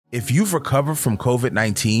If you've recovered from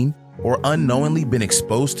COVID-19 or unknowingly been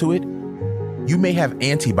exposed to it, you may have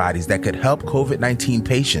antibodies that could help COVID-19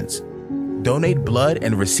 patients. Donate blood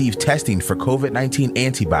and receive testing for COVID-19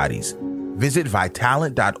 antibodies. Visit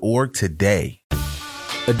Vitalant.org today.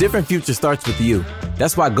 A different future starts with you.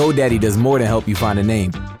 That's why GoDaddy does more than help you find a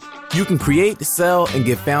name. You can create, sell, and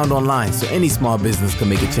get found online so any small business can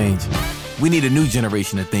make a change. We need a new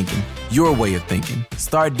generation of thinking, your way of thinking.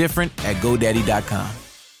 Start different at GoDaddy.com.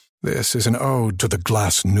 This is an ode to the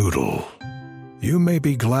glass noodle. You may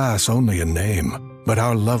be glass only in name, but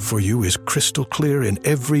our love for you is crystal clear in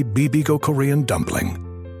every Bibigo Korean dumpling.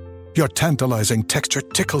 Your tantalizing texture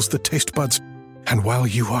tickles the taste buds, and while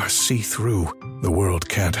you are see-through, the world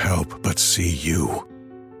can't help but see you.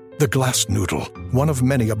 The glass noodle, one of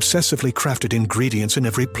many obsessively crafted ingredients in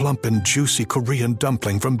every plump and juicy Korean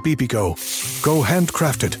dumpling from Bibigo. Go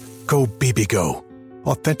handcrafted. Go Bibigo.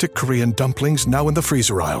 Authentic Korean dumplings now in the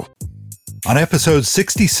freezer aisle. On episode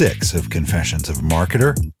 66 of Confessions of a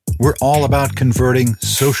Marketer, we're all about converting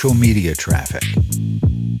social media traffic.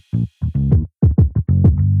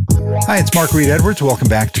 Hi, it's Mark Reed Edwards. Welcome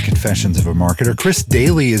back to Confessions of a Marketer. Chris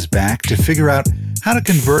Daly is back to figure out how to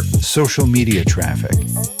convert social media traffic.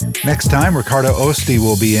 Next time, Ricardo Osti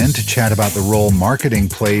will be in to chat about the role marketing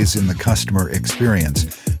plays in the customer experience.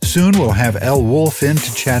 Soon, we'll have Elle Wolf in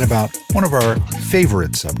to chat about one of our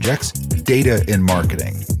favorite subjects, data in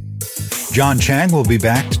marketing. John Chang will be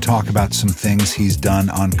back to talk about some things he's done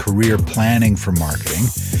on career planning for marketing.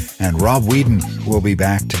 And Rob Whedon will be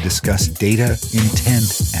back to discuss data,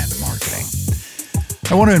 intent, and marketing.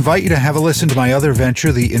 I want to invite you to have a listen to my other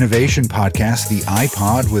venture, the innovation podcast, The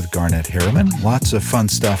iPod with Garnet Harriman. Lots of fun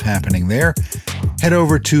stuff happening there. Head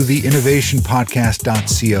over to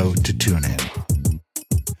theinnovationpodcast.co to tune in.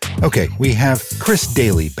 Okay, we have Chris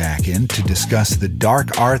Daly back in to discuss the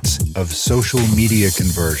dark arts of social media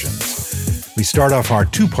conversions. We start off our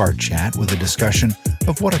two-part chat with a discussion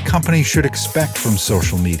of what a company should expect from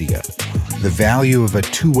social media, the value of a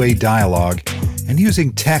two-way dialogue, and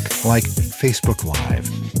using tech like Facebook Live.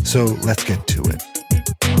 So let's get to it.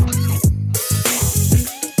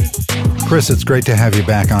 Chris, it's great to have you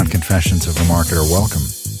back on Confessions of a Marketer. Welcome.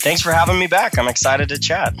 Thanks for having me back. I'm excited to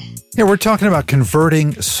chat. Yeah, we're talking about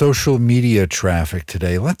converting social media traffic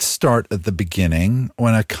today. Let's start at the beginning.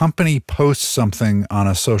 When a company posts something on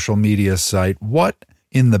a social media site, what,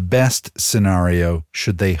 in the best scenario,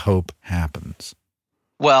 should they hope happens?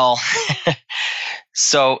 Well,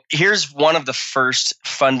 so here's one of the first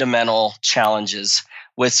fundamental challenges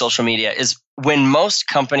with social media is when most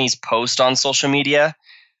companies post on social media,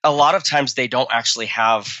 a lot of times they don't actually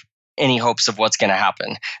have any hopes of what's going to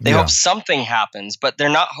happen. They hope something happens, but they're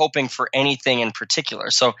not hoping for anything in particular.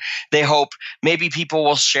 So they hope maybe people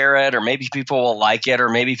will share it, or maybe people will like it, or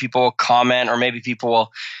maybe people will comment, or maybe people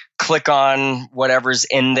will click on whatever's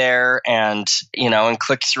in there and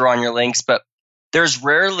click through on your links. But there's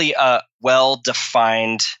rarely a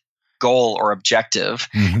well-defined goal or objective.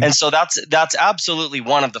 Mm-hmm. And so that's absolutely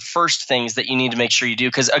one of the first things that you need to make sure you do,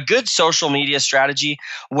 because a good social media strategy,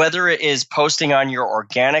 whether it is posting on your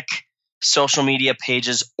organic social media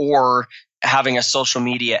pages or having a social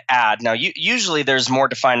media ad. Now, usually there's more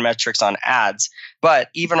defined metrics on ads, but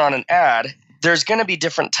even on an ad, there's going to be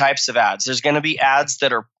different types of ads. There's going to be ads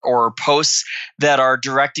that are, or posts that are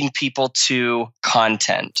directing people to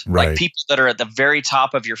content, right. Like people that are at the very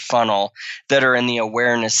top of your funnel that are in the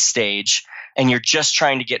awareness stage, and you're just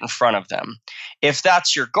trying to get in front of them. If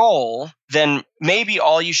that's your goal, then maybe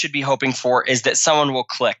all you should be hoping for is that someone will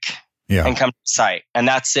click and come to the site, and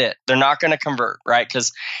that's it. They're not going to convert, right?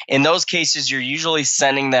 Because in those cases, you're usually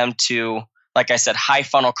sending them to, like I said, high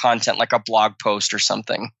funnel content, like a blog post or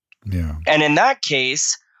something. Yeah. And in that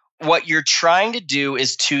case, what you're trying to do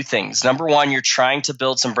is two things. Number one, you're trying to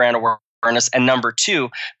build some brand awareness. And number two,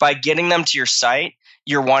 by getting them to your site,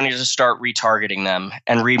 you're wanting to start retargeting them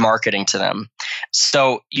and remarketing to them.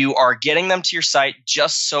 So you are getting them to your site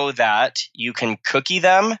just so that you can cookie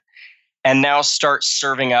them and now start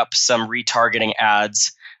serving up some retargeting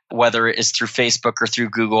ads, whether it is through Facebook or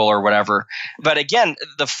through Google or whatever. But again,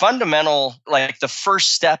 the fundamental, like the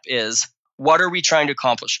first step is, what are we trying to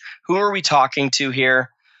accomplish? Who are we talking to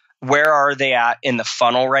here? Where are they at in the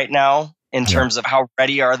funnel right now in terms of how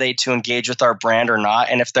ready are they to engage with our brand or not?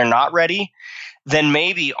 And if they're not ready, then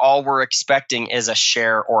maybe all we're expecting is a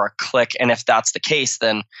share or a click. And if that's the case,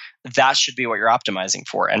 then that should be what you're optimizing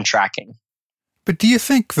for and tracking. But do you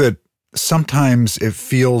think that sometimes it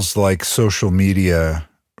feels like social media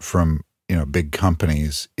from big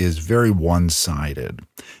companies is very one-sided,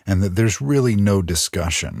 and that there's really no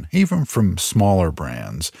discussion, even from smaller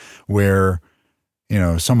brands, where,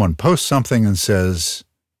 someone posts something and says,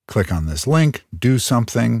 click on this link, do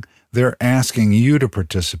something. They're asking you to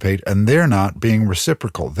participate, and they're not being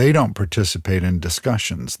reciprocal. They don't participate in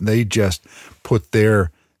discussions. They just put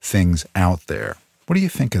their things out there. What do you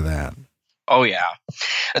think of that? Oh, yeah.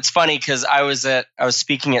 It's funny because I was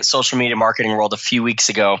speaking at Social Media Marketing World a few weeks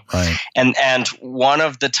ago. Right. And one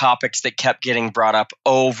of the topics that kept getting brought up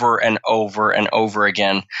over and over and over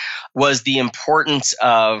again was the importance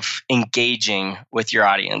of engaging with your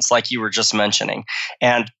audience, like you were just mentioning.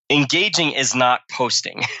 And engaging is not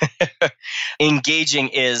posting. Engaging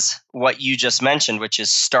is what you just mentioned, which is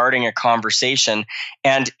starting a conversation.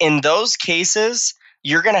 And in those cases,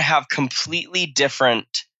 you're going to have completely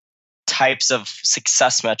different types of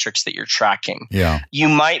success metrics that you're tracking. Yeah. You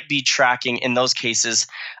might be tracking, in those cases,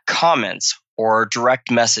 comments or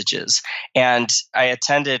direct messages. And I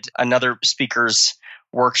attended another speaker's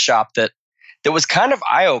workshop that was kind of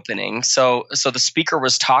eye-opening. So the speaker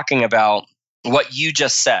was talking about what you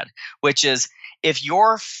just said, which is if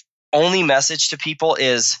your only message to people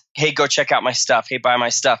is, hey, go check out my stuff. Hey, buy my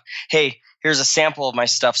stuff. Hey, here's a sample of my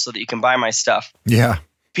stuff so that you can buy my stuff. Yeah.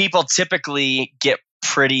 People typically get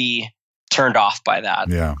pretty turned off by that.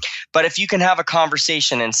 Yeah. But if you can have a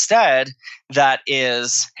conversation instead that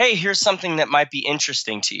is, hey, here's something that might be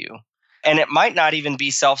interesting to you. And it might not even be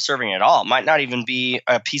self-serving at all. It might not even be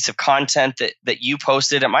a piece of content that you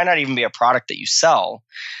posted. It might not even be a product that you sell.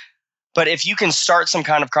 But if you can start some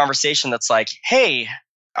kind of conversation that's like, hey,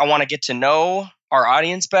 I want to get to know our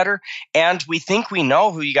audience better. And we think we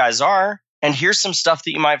know who you guys are. And here's some stuff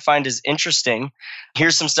that you might find is interesting.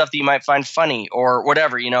 Here's some stuff that you might find funny or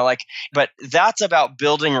whatever, but that's about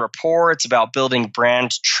building rapport. It's about building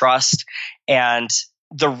brand trust. And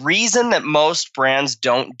the reason that most brands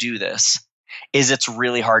don't do this is it's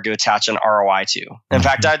really hard to attach an ROI to. In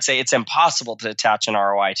fact, I'd say it's impossible to attach an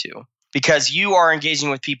ROI to because you are engaging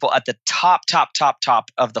with people at the top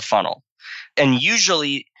of the funnel. And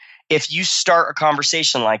usually, if you start a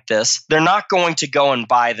conversation like this, they're not going to go and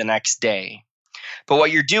buy the next day. But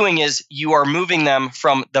what you're doing is you are moving them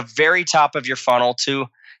from the very top of your funnel to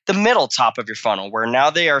the middle top of your funnel, where now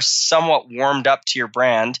they are somewhat warmed up to your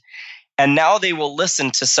brand. And now they will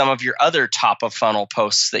listen to some of your other top of funnel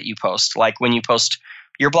posts that you post, like when you post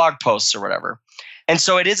your blog posts or whatever. And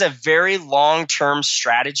so it is a very long-term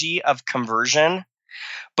strategy of conversion,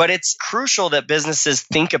 but it's crucial that businesses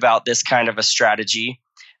think about this kind of a strategy.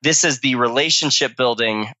 This is the relationship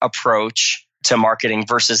building approach to marketing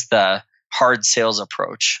versus the hard sales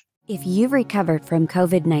approach. If you've recovered from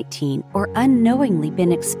COVID-19 or unknowingly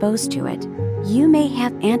been exposed to it, you may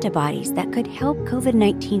have antibodies that could help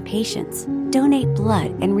COVID-19 patients. Donate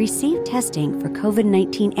blood and receive testing for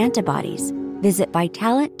COVID-19 antibodies. Visit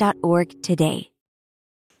Vitalant.org today.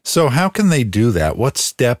 So how can they do that? What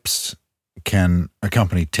steps can a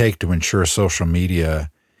company take to ensure social media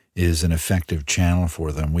is an effective channel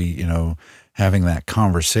for them? Having that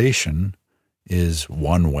conversation is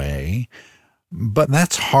one way, but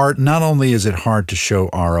that's hard. Not only is it hard to show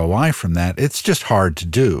ROI from that, it's just hard to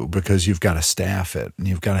do because you've got to staff it and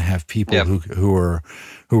you've got to have people who are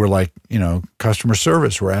like, customer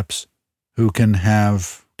service reps who can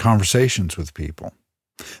have conversations with people.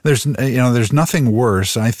 There's nothing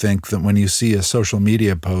worse, I think, than when you see a social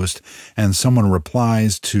media post and someone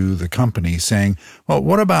replies to the company saying, well,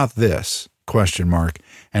 what about this? ?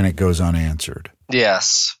 And it goes unanswered.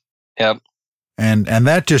 Yes. Yep. And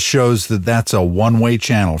that just shows that that's a one-way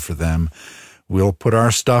channel for them. We'll put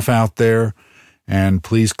our stuff out there and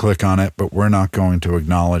please click on it, but we're not going to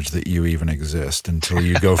acknowledge that you even exist until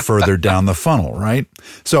you go further down the funnel, right?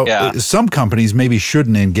 So some companies maybe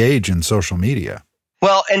shouldn't engage in social media.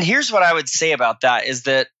 Well, and here's what I would say about that is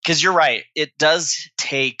that, because you're right, it does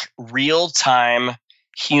take real-time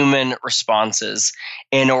human responses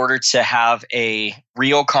in order to have a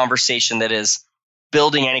real conversation that is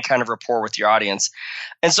building any kind of rapport with your audience.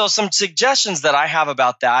 And so some suggestions that I have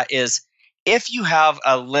about that is if you have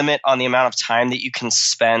a limit on the amount of time that you can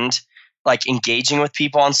spend like engaging with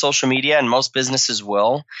people on social media, and most businesses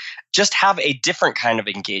will, just have a different kind of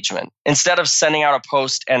engagement. Instead of sending out a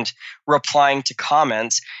post and replying to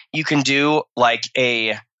comments, you can do like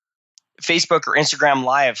a Facebook or Instagram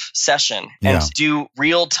live session and do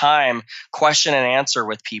real-time question and answer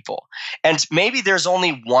with people. And maybe there's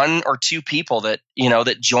only one or two people that,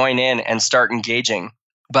 that join in and start engaging.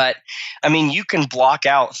 But I mean, you can block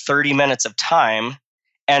out 30 minutes of time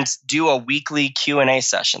and do a weekly Q&A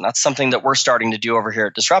session. That's something that we're starting to do over here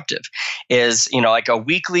at Disruptive is, like a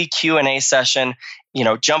weekly Q&A session,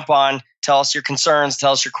 jump on, tell us your concerns,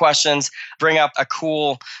 tell us your questions, bring up a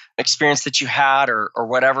cool experience that you had or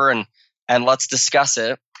whatever, and let's discuss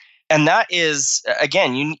it. And that is,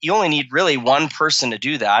 again, you only need really one person to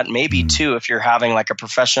do that, maybe two if you're having like a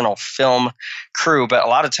professional film crew. But a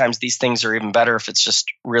lot of times these things are even better if it's just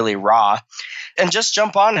really raw. And just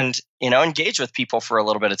jump on and, engage with people for a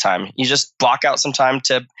little bit of time. You just block out some time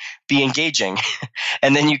to be engaging.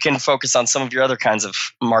 And then you can focus on some of your other kinds of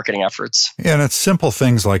marketing efforts. Yeah, and it's simple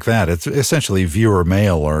things like that. It's essentially viewer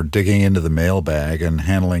mail or digging into the mailbag and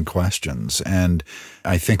handling questions. And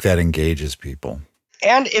I think that engages people.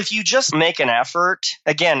 And if you just make an effort,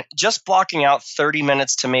 again, just blocking out 30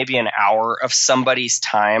 minutes to maybe an hour of somebody's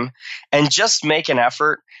time and just make an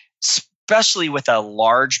effort, especially with a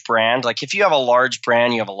large brand. Like if you have a large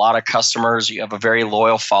brand, you have a lot of customers, you have a very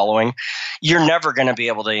loyal following, you're never going to be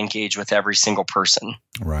able to engage with every single person.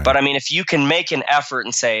 Right. But I mean, if you can make an effort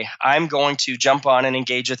and say, I'm going to jump on and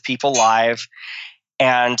engage with people live,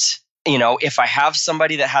 and if I have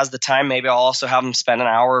somebody that has the time, maybe I'll also have them spend an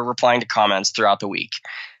hour replying to comments throughout the week.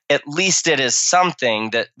 At least it is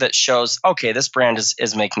something that shows, okay, this brand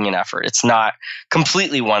is making an effort. It's not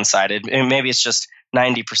completely one-sided. And maybe it's just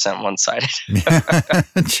 90% one-sided.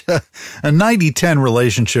 A 90-10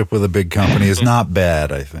 relationship with a big company is not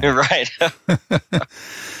bad, I think. Right.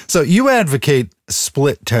 So you advocate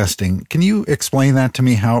split testing. Can you explain that to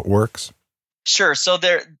me, how it works? Sure. So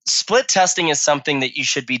split testing is something that you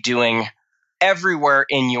should be doing everywhere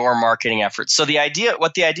in your marketing efforts. So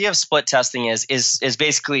what the idea of split testing is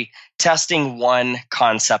basically testing one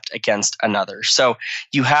concept against another. So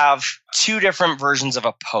you have two different versions of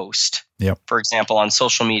a post, for example, on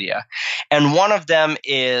social media. And one of them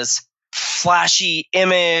is flashy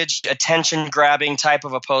image, attention grabbing type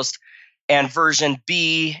of a post. And version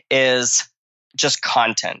B is just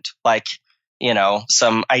content, like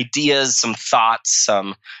some ideas, some thoughts,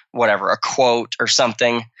 some whatever, a quote or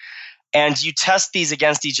something. And you test these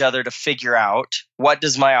against each other to figure out, what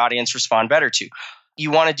does my audience respond better to?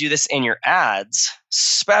 You want to do this in your ads,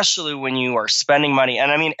 especially when you are spending money.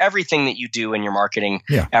 And I mean, everything that you do in your marketing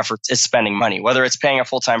efforts is spending money, whether it's paying a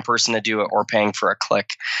full-time person to do it or paying for a click.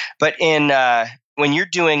 But when you're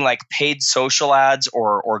doing like paid social ads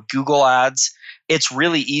or Google ads, it's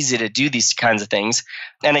really easy to do these kinds of things.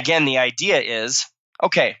 And again, the idea is,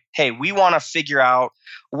 okay, hey, we want to figure out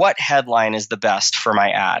what headline is the best for my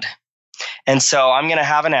ad. And so I'm going to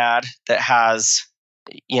have an ad that has,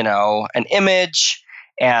 an image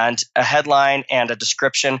and a headline and a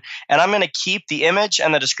description. And I'm going to keep the image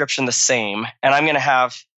and the description the same. And I'm going to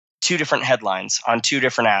have two different headlines on two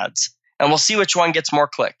different ads. And we'll see which one gets more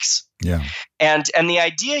clicks. Yeah. And the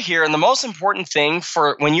idea here, and the most important thing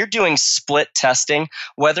for when you're doing split testing,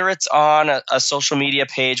 whether it's on a social media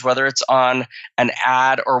page, whether it's on an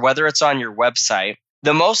ad, or whether it's on your website,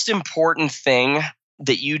 the most important thing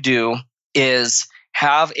that you do is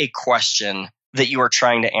have a question that you are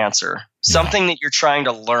trying to answer, something that you're trying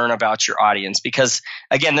to learn about your audience. Because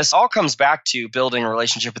again, this all comes back to building a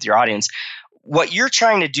relationship with your audience. What you're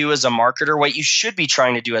trying to do as a marketer, what you should be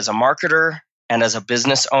trying to do as a marketer and as a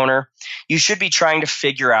business owner, you should be trying to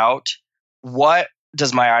figure out, what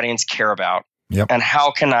does my audience care about? And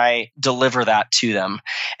how can I deliver that to them?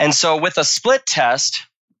 And so with a split test,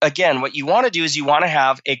 again, what you want to do is you want to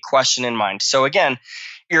have a question in mind. So again,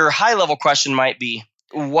 your high level question might be,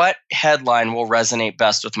 what headline will resonate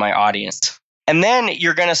best with my audience? And then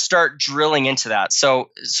you're going to start drilling into that. So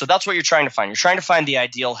that's what you're trying to find. You're trying to find the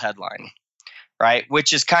ideal headline, right?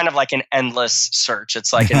 Which is kind of like an endless search.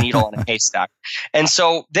 It's like a needle in a haystack. And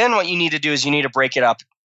so then what you need to do is you need to break it up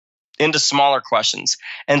into smaller questions.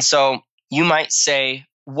 And so you might say,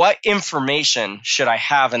 what information should I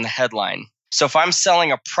have in the headline? So if I'm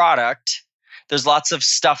selling a product, there's lots of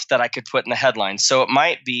stuff that I could put in the headline. So it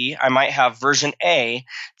might be, I might have version A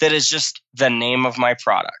that is just the name of my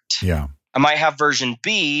product. Yeah. I might have version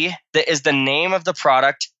B that is the name of the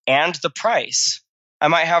product and the price. I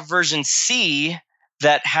might have version C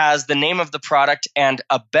that has the name of the product and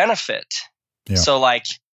a benefit. Yeah. So like,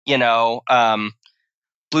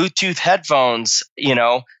 Bluetooth headphones,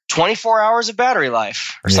 24 hours of battery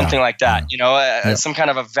life or something like that, some kind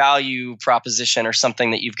of a value proposition or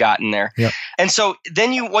something that you've got in there. Yep. And so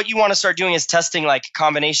then what you want to start doing is testing like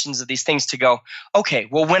combinations of these things to go, okay,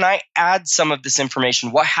 well, when I add some of this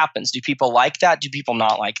information, what happens? Do people like that? Do people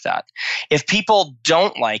not like that? If people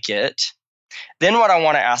don't like it, then what I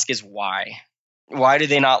want to ask is why? Why do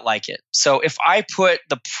they not like it? So if I put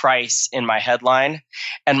the price in my headline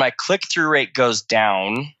and my click-through rate goes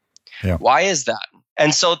down, why is that?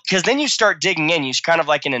 And so, because then you start digging in, you're kind of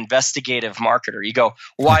like an investigative marketer. You go,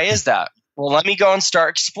 why is that? Well, let me go and start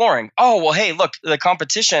exploring. Oh, well, hey, look, the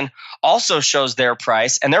competition also shows their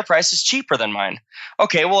price, and their price is cheaper than mine.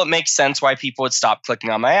 Okay, well, it makes sense why people would stop clicking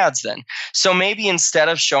on my ads then. So maybe instead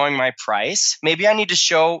of showing my price, maybe I need to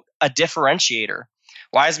show a differentiator.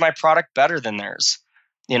 Why is my product better than theirs?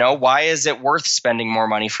 Why is it worth spending more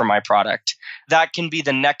money for my product? That can be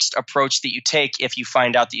the next approach that you take if you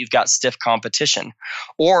find out that you've got stiff competition.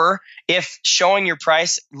 Or if showing your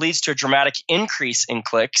price leads to a dramatic increase in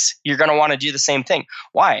clicks, you're going to want to do the same thing.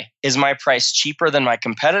 Why? Is my price cheaper than my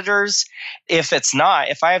competitors? If it's not,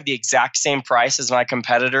 if I have the exact same price as my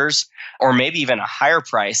competitors, or maybe even a higher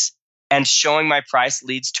price, and showing my price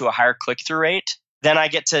leads to a higher click-through rate, then I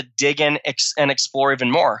get to dig in and explore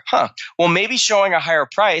even more. Well, maybe showing a higher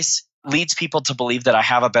price leads people to believe that I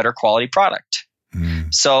have a better quality product.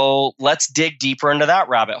 So let's dig deeper into that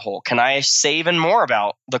rabbit hole. Can I say even more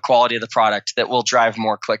about the quality of the product that will drive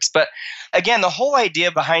more clicks? But again, the whole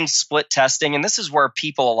idea behind split testing, and this is where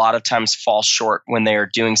people a lot of times fall short when they are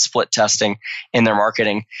doing split testing in their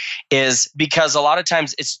marketing, is because a lot of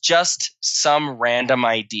times it's just some random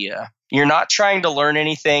idea. You're not trying to learn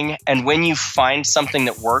anything. And when you find something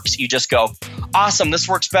that works, you just go, awesome, this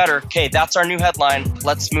works better. Okay, that's our new headline.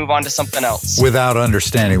 Let's move on to something else. Without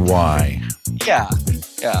understanding why. Yeah.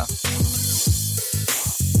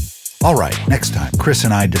 All right, next time, Chris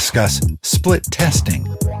and I discuss split testing,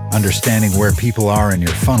 understanding where people are in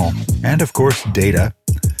your funnel, and of course, data.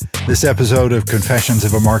 This episode of Confessions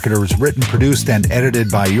of a Marketer was written, produced, and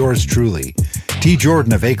edited by yours truly. T.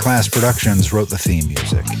 Jordan of A-Class Productions wrote the theme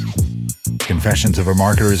music. Confessions of a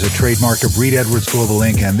Marketer is a trademark of Reed Edwards Global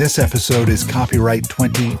Inc., and this episode is copyright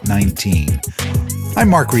 2019. I'm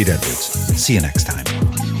Mark Reed Edwards. See you next time.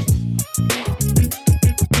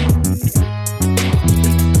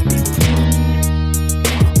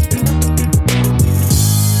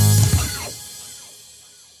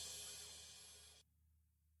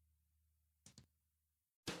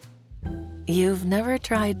 You've never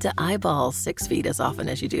tried to eyeball 6 feet as often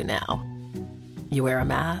as you do now. You wear a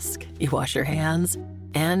mask, you wash your hands,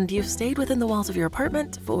 and you've stayed within the walls of your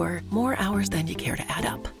apartment for more hours than you care to add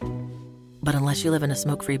up. But unless you live in a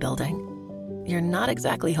smoke-free building, you're not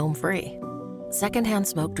exactly home free. Secondhand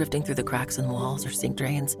smoke drifting through the cracks in walls or sink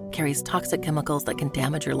drains carries toxic chemicals that can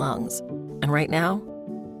damage your lungs. And right now,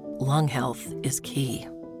 lung health is key.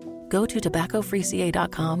 Go to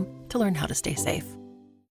tobaccofreeca.com to learn how to stay safe.